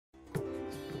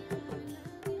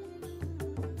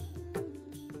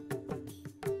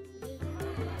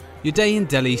Your day in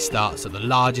Delhi starts at the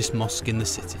largest mosque in the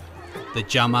city, the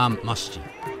Jama Masjid.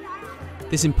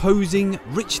 This imposing,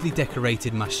 richly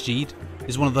decorated masjid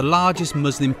is one of the largest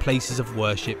Muslim places of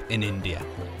worship in India.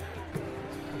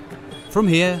 From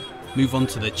here, move on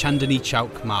to the Chandni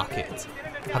Chowk market.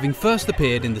 Having first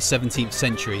appeared in the 17th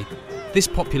century, this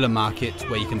popular market,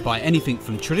 where you can buy anything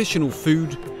from traditional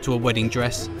food to a wedding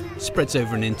dress, spreads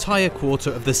over an entire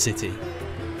quarter of the city.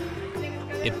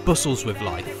 It bustles with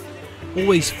life,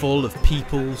 always full of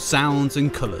people, sounds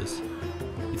and colours.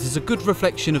 It is a good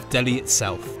reflection of Delhi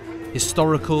itself,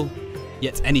 historical,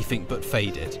 yet anything but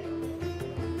faded.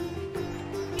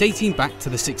 Dating back to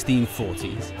the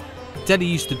 1640s, Delhi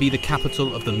used to be the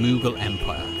capital of the Mughal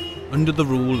Empire, under the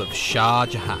rule of Shah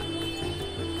Jahan.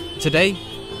 Today,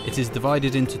 it is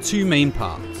divided into two main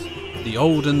parts, the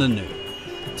old and the new.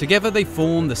 Together they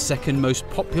form the second most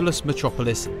populous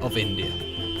metropolis of India,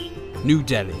 New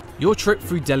Delhi. Your trip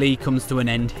through Delhi comes to an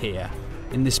end here,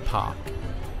 in this park.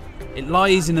 It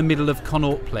lies in the middle of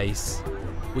Connaught Place,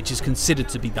 which is considered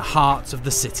to be the heart of the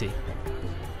city.